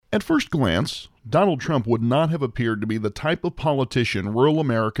At first glance, Donald Trump would not have appeared to be the type of politician rural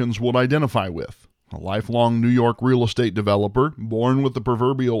Americans would identify with. A lifelong New York real estate developer, born with the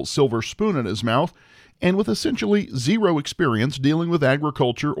proverbial silver spoon in his mouth, and with essentially zero experience dealing with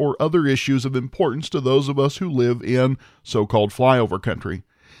agriculture or other issues of importance to those of us who live in so-called flyover country.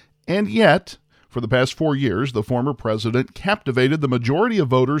 And yet, for the past 4 years, the former president captivated the majority of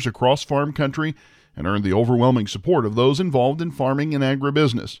voters across farm country and earned the overwhelming support of those involved in farming and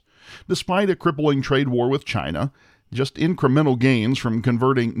agribusiness. Despite a crippling trade war with China, just incremental gains from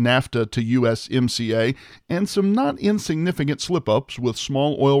converting NAFTA to USMCA, and some not insignificant slip-ups with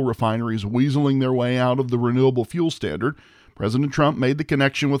small oil refineries weaseling their way out of the renewable fuel standard, President Trump made the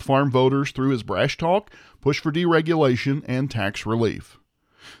connection with farm voters through his brash talk, push for deregulation, and tax relief.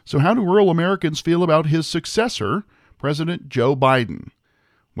 So how do rural Americans feel about his successor, President Joe Biden?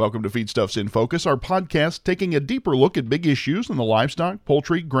 Welcome to Feedstuffs in Focus, our podcast taking a deeper look at big issues in the livestock,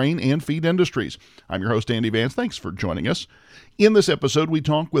 poultry, grain, and feed industries. I'm your host, Andy Vance. Thanks for joining us. In this episode, we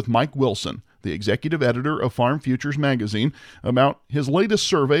talk with Mike Wilson, the executive editor of Farm Futures magazine, about his latest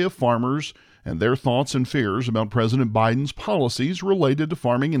survey of farmers and their thoughts and fears about President Biden's policies related to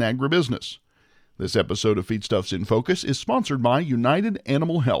farming and agribusiness. This episode of Feedstuffs in Focus is sponsored by United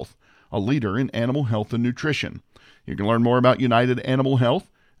Animal Health, a leader in animal health and nutrition. You can learn more about United Animal Health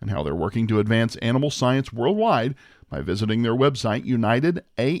and how they're working to advance animal science worldwide by visiting their website,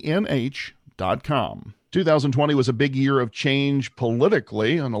 unitedanh.com. 2020 was a big year of change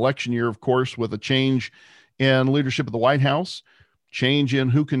politically, an election year, of course, with a change in leadership of the White House, change in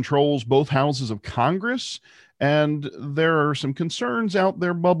who controls both houses of Congress, and there are some concerns out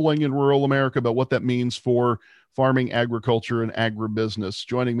there bubbling in rural America about what that means for farming, agriculture, and agribusiness.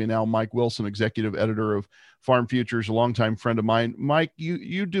 Joining me now, Mike Wilson, executive editor of Farm Futures, a longtime friend of mine. Mike,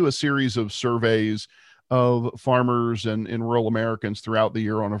 you do a series of surveys of farmers and rural Americans throughout the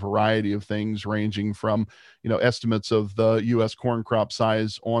year on a variety of things, ranging from, estimates of the U.S. corn crop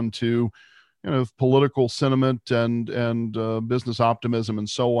size on to, political sentiment and business optimism and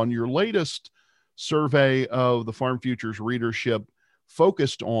so on. Your latest survey of the Farm Futures readership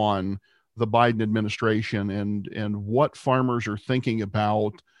focused on the Biden administration and what farmers are thinking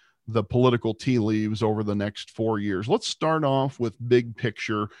about the political tea leaves over the next 4 years. Let's start off with big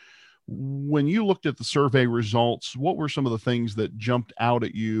picture. When you looked at the survey results, what were some of the things that jumped out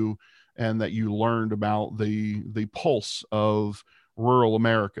at you and that you learned about the pulse of rural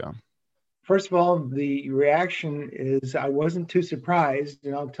America? First of all, the reaction is I wasn't too surprised,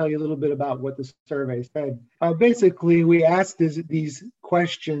 and I'll tell you a little bit about what the survey said. Basically, we asked these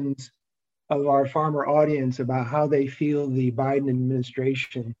questions of our farmer audience about how they feel the Biden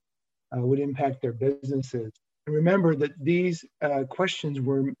administration would impact their businesses. And remember that these questions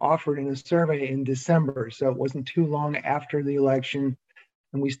were offered in a survey in December, so it wasn't too long after the election,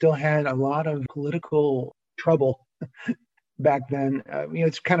 and we still had a lot of political trouble back then.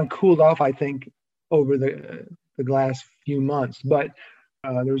 It's kind of cooled off, I think, over the last few months, but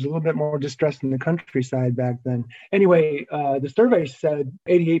there was a little bit more distress in the countryside back then. Anyway, the survey said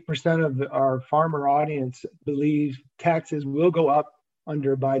 88% of our farmer audience believe taxes will go up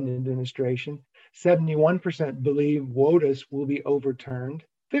under Biden administration. 71% believe WOTUS will be overturned.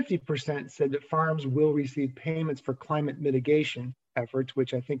 50% said that farms will receive payments for climate mitigation efforts,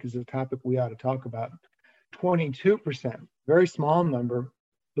 which I think is a topic we ought to talk about. 22%, very small number,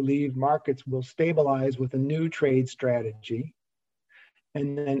 believe markets will stabilize with a new trade strategy.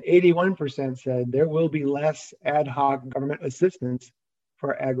 And then 81% said there will be less ad hoc government assistance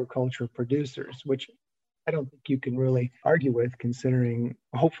for agriculture producers, which I don't think you can really argue with, considering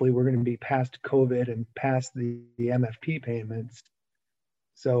hopefully we're going to be past COVID and past the MFP payments.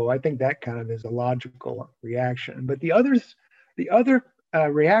 So I think that kind of is a logical reaction. But the other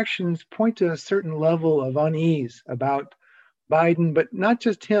reactions point to a certain level of unease about Biden, but not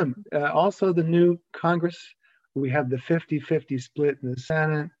just him, also the new Congress. We have the 50-50 split in the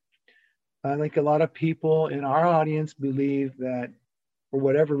Senate. I think a lot of people in our audience believe that for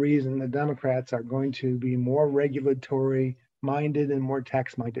whatever reason, the Democrats are going to be more regulatory minded and more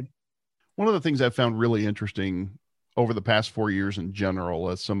tax minded. One of the things I've found really interesting over the past 4 years in general,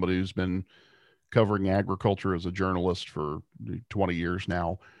 as somebody who's been covering agriculture as a journalist for 20 years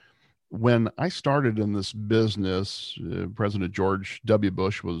now, when I started in this business, President George W.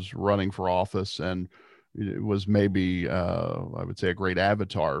 Bush was running for office, and it was maybe, I would say, a great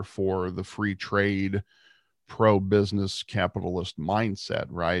avatar for the free trade, pro-business capitalist mindset,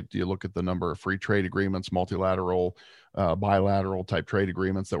 right? You look at the number of free trade agreements, multilateral, bilateral type trade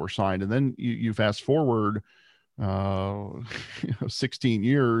agreements that were signed, and then you fast forward 16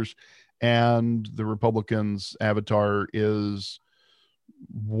 years, and the Republicans' avatar is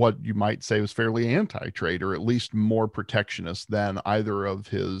what you might say was fairly anti-trade, or at least more protectionist than either of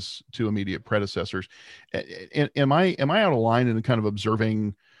his two immediate predecessors. Am I out of line in kind of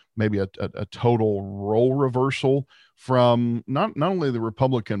observing maybe a total role reversal from not only the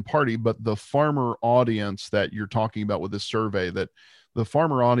Republican Party but the farmer audience that you're talking about with this survey? That the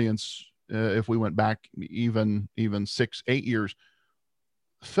farmer audience, if we went back even 6-8 years,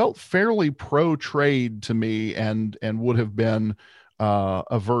 felt fairly pro trade to me, and would have been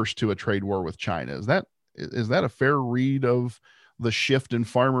averse to a trade war with China. Is that a fair read of the shift in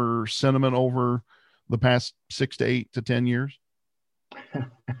farmer sentiment over the past 6 to 8 to 10 years?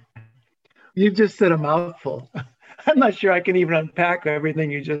 You just said a mouthful. I'm not sure I can even unpack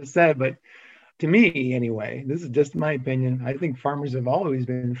everything you just said, but to me, anyway, this is just my opinion. I think farmers have always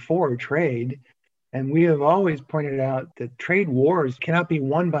been for trade. And we have always pointed out that trade wars cannot be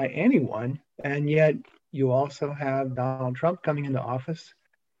won by anyone. And yet you also have Donald Trump coming into office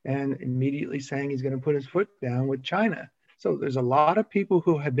and immediately saying he's going to put his foot down with China. So there's a lot of people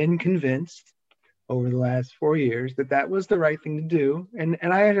who have been convinced over the last 4 years that that was the right thing to do. And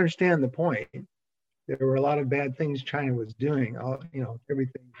I understand the point. There were a lot of bad things China was doing,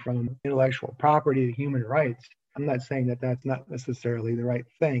 everything from intellectual property to human rights. I'm not saying that that's not necessarily the right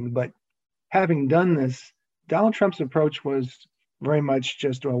thing, but having done this, Donald Trump's approach was very much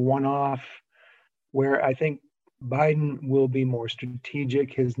just a one-off, where I think Biden will be more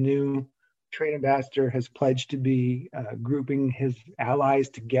strategic. His new trade ambassador has pledged to be grouping his allies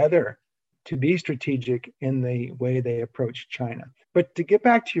together to be strategic in the way they approach China. But to get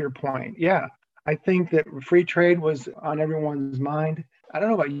back to your point, yeah, I think that free trade was on everyone's mind. I don't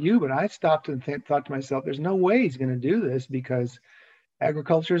know about you, but I stopped and thought to myself, there's no way he's going to do this, because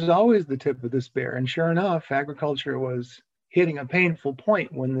agriculture is always the tip of the spear. And sure enough, agriculture was hitting a painful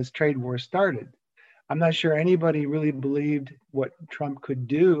point when this trade war started. I'm not sure anybody really believed what Trump could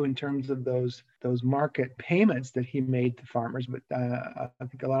do in terms of those market payments that he made to farmers. But I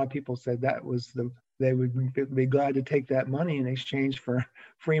think a lot of people said that was they would be glad to take that money in exchange for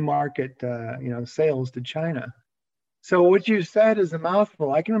free market, sales to China. So what you said is a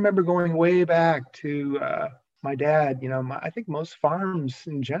mouthful. I can remember going way back to my dad. I think most farms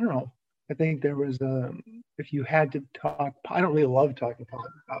in general, I think there was if you had to talk, I don't really love talking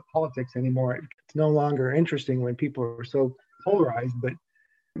about politics anymore. It's no longer interesting when people are so polarized, but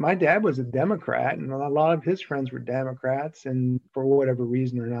my dad was a Democrat and a lot of his friends were Democrats. And for whatever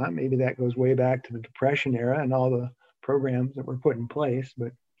reason or not, maybe that goes way back to the Depression era and all the programs that were put in place.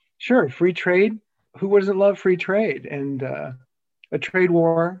 But sure, free trade, who doesn't love free trade? And a trade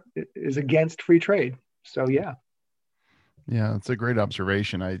war is against free trade. So, yeah. Yeah, it's a great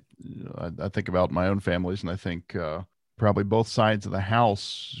observation. I think about my own families, and I think probably both sides of the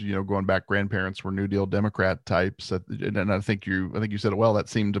house, going back, grandparents were New Deal Democrat types, and I think you said it well. That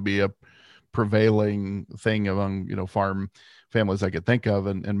seemed to be a prevailing thing among farm families I could think of,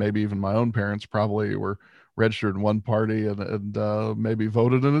 and maybe even my own parents probably were registered in one party and maybe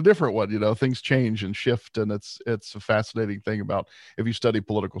voted in a different one. Things change and shift, and it's a fascinating thing about if you study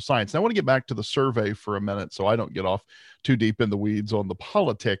political science. Now, I want to get back to the survey for a minute, so I don't get off too deep in the weeds on the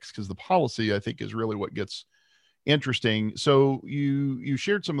politics, because the policy, I think, is really what gets interesting. So you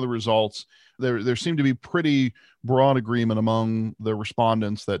shared some of the results. There seemed to be pretty broad agreement among the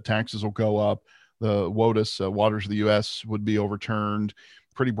respondents that taxes will go up. The WOTUS, Waters of the U.S., would be overturned.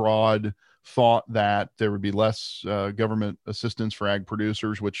 Pretty broad thought that there would be less government assistance for ag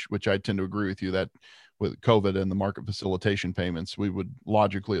producers, which I tend to agree with you that with COVID and the market facilitation payments, we would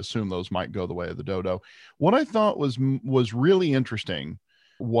logically assume those might go the way of the dodo. What I thought was really interesting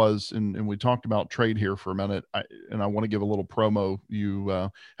was, and we talked about trade here for a minute, and I want to give a little promo. You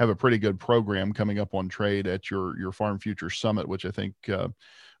have a pretty good program coming up on trade at your Farm Future Summit, which I think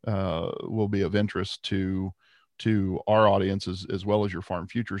will be of interest to our audience as well as your Farm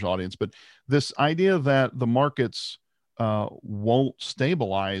Futures audience. But this idea that the markets won't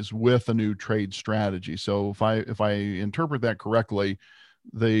stabilize with a new trade strategy. So if I interpret that correctly,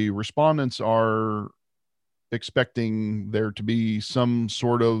 the respondents are expecting there to be some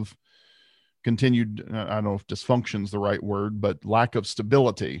sort of continued, I don't know if dysfunction is the right word, but lack of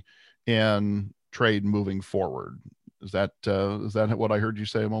stability in trade moving forward. Is that what I heard you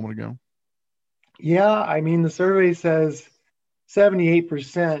say a moment ago? Yeah, I mean, the survey says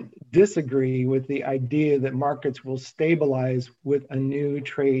 78% disagree with the idea that markets will stabilize with a new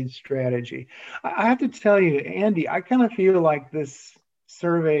trade strategy. I have to tell you, Andy, I kind of feel like this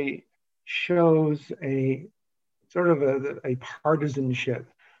survey shows a sort of a partisanship,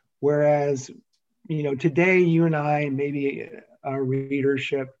 whereas, today you and I, maybe our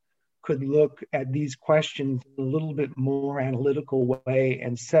readership, could look at these questions in a little bit more analytical way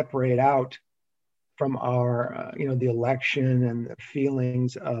and separate out from our, the election and the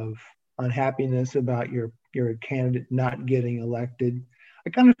feelings of unhappiness about your candidate not getting elected. I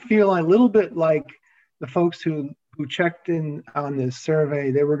kind of feel a little bit like the folks who checked in on this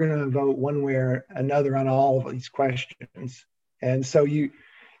survey, they were going to vote one way or another on all of these questions. And so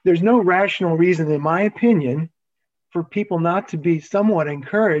there's no rational reason, in my opinion, for people not to be somewhat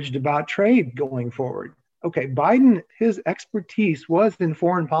encouraged about trade going forward. Okay, Biden, his expertise was in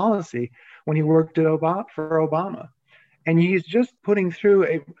foreign policy when he worked for Obama. And he's just putting through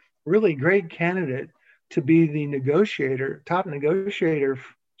a really great candidate to be the top negotiator.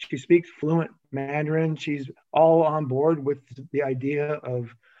 She speaks fluent Mandarin. She's all on board with the idea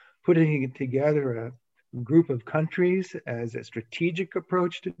of putting together a group of countries as a strategic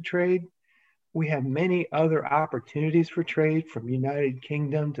approach to trade. We have many other opportunities for trade, from United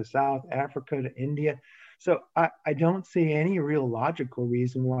Kingdom to South Africa to India. So I don't see any real logical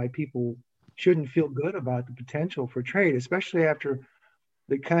reason why people shouldn't feel good about the potential for trade, especially after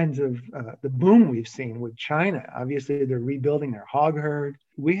the kinds of the boom we've seen with China. Obviously, they're rebuilding their hog herd.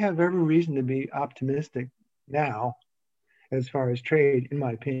 We have every reason to be optimistic now as far as trade, in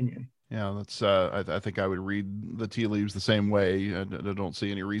my opinion. Yeah, that's. I think I would read the tea leaves the same way. I don't see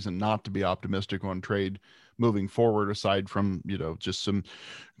any reason not to be optimistic on trade moving forward, aside from just some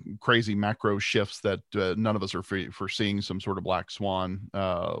crazy macro shifts that none of us are foreseeing, some sort of black swan,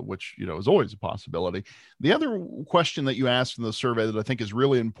 which is always a possibility. The other question that you asked in the survey that I think is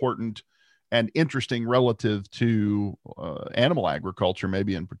really important and interesting relative to animal agriculture,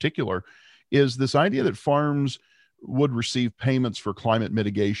 maybe in particular, is this idea that farms would receive payments for climate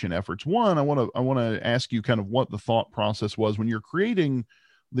mitigation efforts. One, I want to ask you kind of what the thought process was when you're creating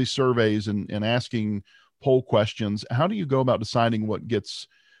these surveys and asking poll questions. How do you go about deciding what gets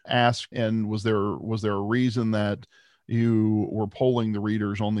asked? And was there a reason that you were polling the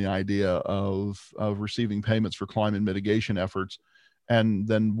readers on the idea of receiving payments for climate mitigation efforts? And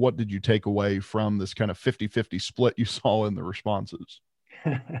then what did you take away from this kind of 50-50 split you saw in the responses?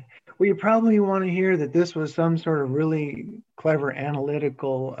 Well, you probably want to hear that this was some sort of really clever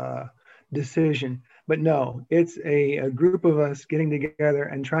analytical decision. But no, it's a group of us getting together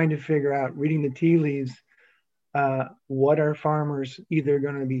and trying to figure out, reading the tea leaves, what are farmers either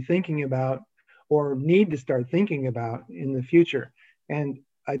going to be thinking about or need to start thinking about in the future. And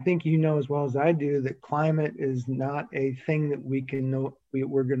I think as well as I do that climate is not a thing that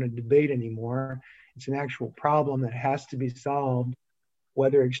we're going to debate anymore. It's an actual problem that has to be solved.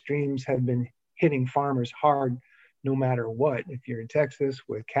 Weather extremes have been hitting farmers hard no matter what. If you're in Texas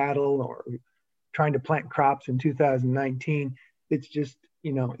with cattle or trying to plant crops in 2019, it's just,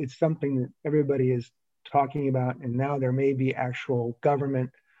 it's something that everybody is talking about. And now there may be actual government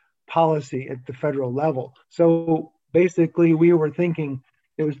policy at the federal level. So basically, we were thinking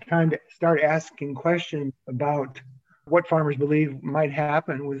it was time to start asking questions about what farmers believe might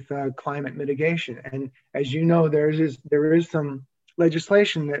happen with climate mitigation. And as you know, there is some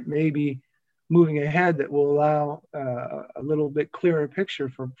legislation that may be moving ahead that will allow a little bit clearer picture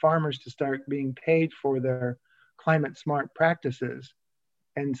for farmers to start being paid for their climate smart practices.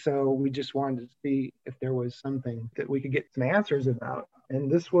 And so we just wanted to see if there was something that we could get some answers about.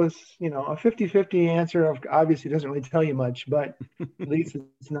 And this was, a 50-50 answer. Obviously doesn't really tell you much, but at least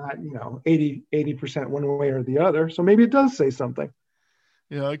it's not, 80% one way or the other. So maybe it does say something.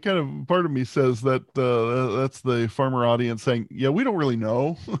 Yeah, kind of part of me says that that's the farmer audience saying, yeah, we don't really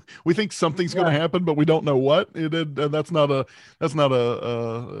know. We think something's going to happen, but we don't know what. And that's not an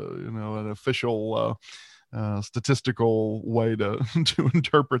official statistical way to to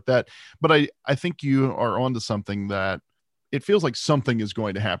interpret that. But I think you are onto something, that it feels like something is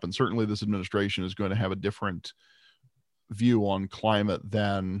going to happen. Certainly this administration is going to have a different view on climate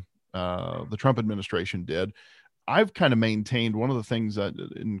than the Trump administration did. I've kind of maintained one of the things that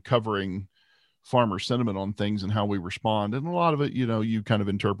in covering farmer sentiment on things and how we respond, and a lot of it, you kind of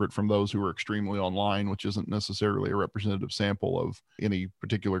interpret from those who are extremely online, which isn't necessarily a representative sample of any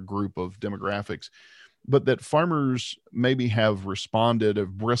particular group of demographics, but that farmers maybe have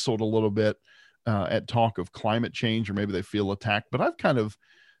bristled a little bit at talk of climate change, or maybe they feel attacked. But I've kind of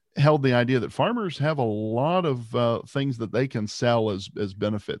held the idea that farmers have a lot of things that they can sell as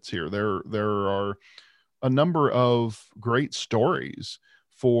benefits here. There are a number of great stories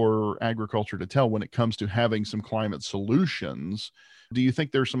for agriculture to tell when it comes to having some climate solutions. Do you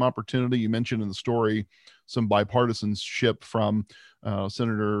think there's some opportunity? You mentioned in the story some bipartisanship from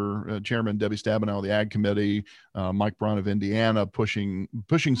Senator Chairman Debbie Stabenow of the Ag Committee, Mike Braun of Indiana, pushing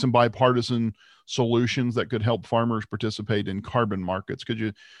some bipartisan solutions that could help farmers participate in carbon markets. Could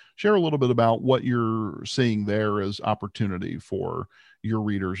you share a little bit about what you're seeing there as opportunity for your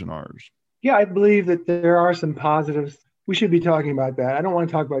readers and ours? Yeah, I believe that there are some positives. We should be talking about that. I don't want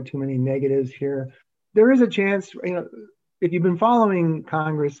to talk about too many negatives here. There is a chance, if you've been following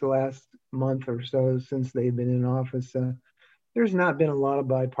Congress the last month or so since they've been in office, there's not been a lot of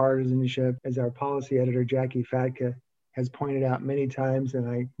bipartisanship, as our policy editor, Jackie Fatka, has pointed out many times. And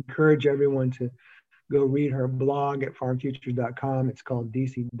I encourage everyone to go read her blog at farmfutures.com. It's called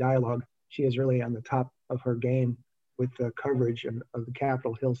DC Dialogue. She is really on the top of her game with the coverage of the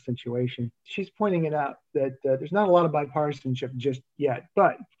Capitol Hill situation. She's pointing it out that there's not a lot of bipartisanship just yet,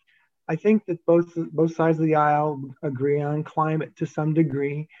 but I think that both sides of the aisle agree on climate to some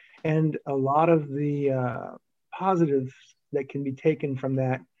degree, and a lot of the positives that can be taken from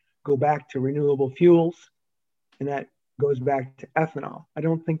that go back to renewable fuels, and that goes back to ethanol. I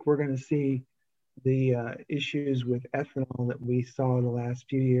don't think we're going to see the issues with ethanol that we saw in the last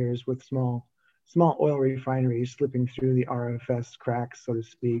few years with small oil refineries slipping through the RFS cracks, so to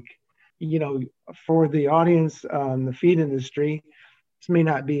speak. For the audience on the feed industry, this may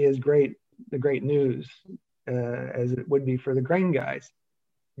not be as great news as it would be for the grain guys,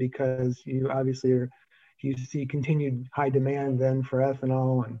 because you see continued high demand then for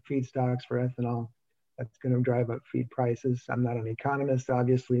ethanol and feedstocks for ethanol. That's going to drive up feed prices. I'm not an economist,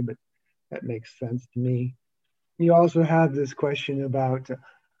 obviously, but that makes sense to me. You also have this question about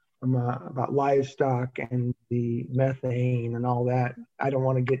livestock and the methane and all that. I don't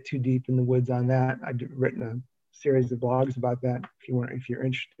want to get too deep in the woods on that. I've written a series of blogs about that if you're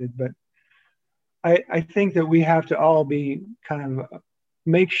interested. But I think that we have to all be kind of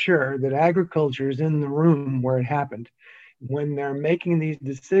make sure that agriculture is in the room where it happened. When they're making these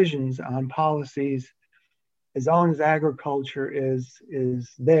decisions on policies, as long as agriculture is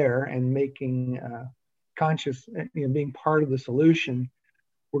there and making conscious, being part of the solution,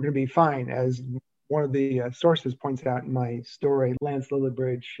 we're going to be fine. As one of the sources points out in my story, Lance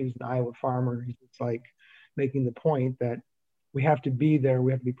Lillibridge, he's an Iowa farmer. He's like making the point that we have to be there.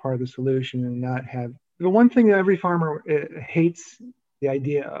 We have to be part of the solution and not have the one thing that every farmer hates the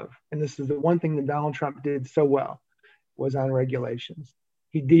idea of. And this is the one thing that Donald Trump did so well, was on regulations.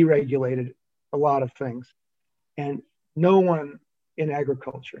 He deregulated a lot of things. And no one in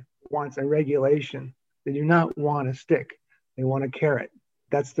agriculture wants a regulation. They do not want a stick. They want a carrot.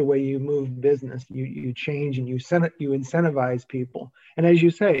 That's the way you move business. You change and you incentivize people. And as you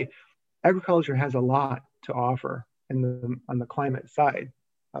say, agriculture has a lot to offer on the climate side.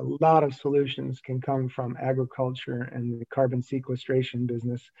 A lot of solutions can come from agriculture and the carbon sequestration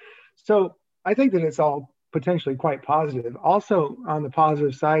business. So I think that it's all potentially quite positive. Also on the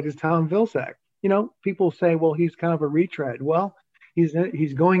positive side is Tom Vilsack. People say, well, he's kind of a retread. Well,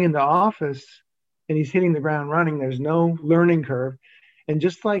 he's going into office and he's hitting the ground running. There's no learning curve. And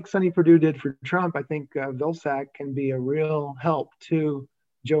just like Sonny Perdue did for Trump, I think Vilsack can be a real help to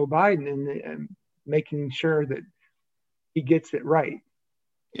Joe Biden in making sure that he gets it right.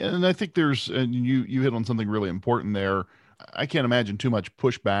 Yeah, and I think and you hit on something really important there. I can't imagine too much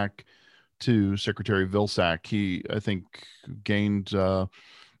pushback to Secretary Vilsack. He, I think, gained the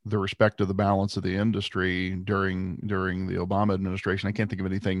respect of the balance of the industry during the Obama administration. I can't think of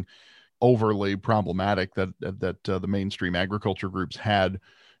anything overly problematic that the mainstream agriculture groups had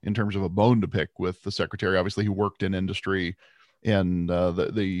in terms of a bone to pick with the secretary. Obviously, he worked in industry in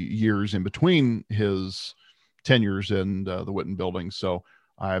the years in between his tenures in the Whitten building. So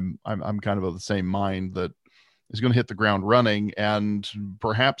I'm kind of the same mind that is going to hit the ground running and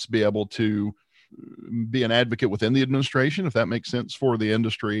perhaps be able to be an advocate within the administration, if that makes sense, for the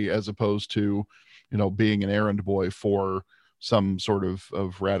industry, as opposed to, being an errand boy for some sort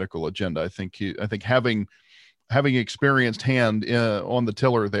of radical agenda. I think having experienced hand on the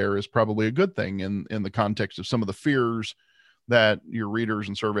tiller there is probably a good thing in the context of some of the fears that your readers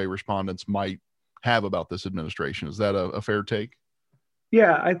and survey respondents might have about this administration. Is that a fair take?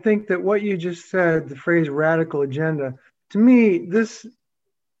 Yeah, I think that what you just said, the phrase radical agenda, to me,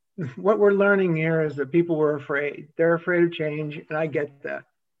 what we're learning here is that people were afraid. They're afraid of change, and I get that.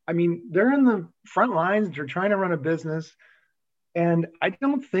 I mean, they're in the front lines. They're trying to run a business. And I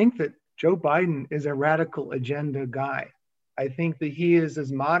don't think that Joe Biden is a radical agenda guy. I think that he is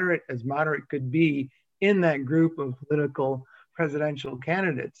as moderate could be in that group of political presidential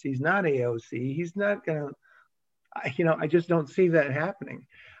candidates. He's not AOC. He's not going to I just don't see that happening.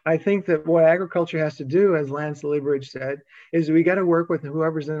 I think that what agriculture has to do, as Lance Libridge said, is we got to work with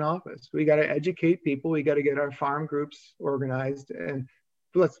whoever's in office. We got to educate people. We got to get our farm groups organized. And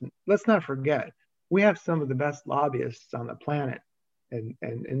let's not forget, we have some of the best lobbyists on the planet, and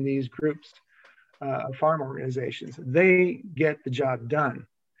in these groups, farm organizations. They get the job done.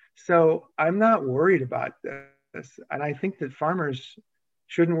 So I'm not worried about this, and I think that farmers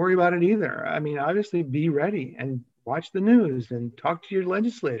shouldn't worry about it either. I mean, obviously, be ready and watch the news and talk to your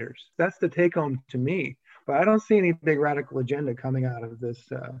legislators. That's the take home to me. But I don't see any big radical agenda coming out of this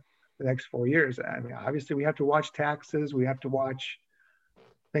the next 4 years. I mean, obviously, we have to watch taxes. We have to watch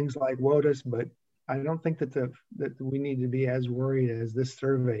things like WOTUS, but I don't think that we need to be as worried as this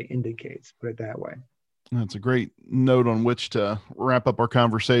survey indicates, put it that way. That's a great note on which to wrap up our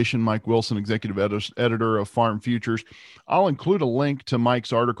conversation. Mike Wilson, executive editor of Farm Futures. I'll include a link to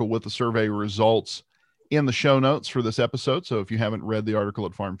Mike's article with the survey results in the show notes for this episode. So if you haven't read the article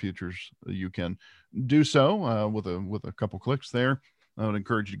at Farm Futures, you can do so with a couple clicks there. I would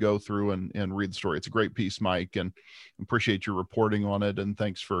encourage you to go through and read the story. It's a great piece, Mike, and appreciate your reporting on it. And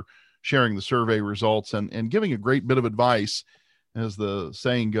thanks for sharing the survey results and giving a great bit of advice. As the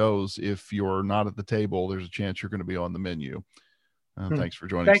saying goes, if you're not at the table, there's a chance you're going to be on the menu. Thanks for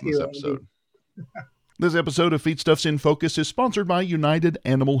joining us in this episode. This episode of Feedstuffs in Focus is sponsored by United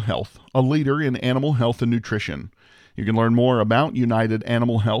Animal Health, a leader in animal health and nutrition. You can learn more about United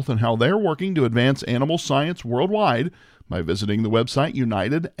Animal Health and how they're working to advance animal science worldwide by visiting the website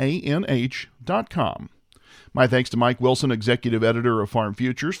unitedanh.com. My thanks to Mike Wilson, executive editor of Farm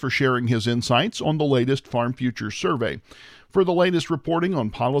Futures, for sharing his insights on the latest Farm Futures survey. For the latest reporting on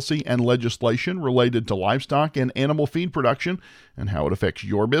policy and legislation related to livestock and animal feed production and how it affects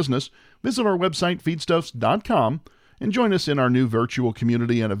your business, visit our website, feedstuffs.com, and join us in our new virtual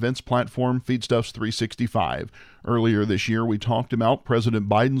community and events platform, Feedstuffs 365. Earlier this year, we talked about President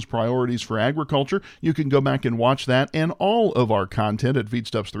Biden's priorities for agriculture. You can go back and watch that and all of our content at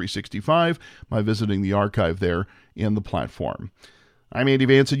Feedstuffs 365 by visiting the archive there in the platform. I'm Andy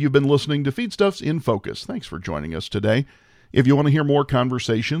Vance, and you've been listening to Feedstuffs in Focus. Thanks for joining us today. If you want to hear more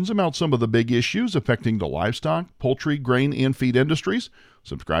conversations about some of the big issues affecting the livestock, poultry, grain, and feed industries,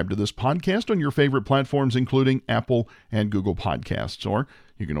 subscribe to this podcast on your favorite platforms, including Apple and Google Podcasts. Or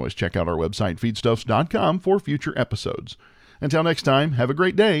you can always check out our website, feedstuffs.com, for future episodes. Until next time, have a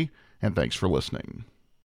great day, and thanks for listening.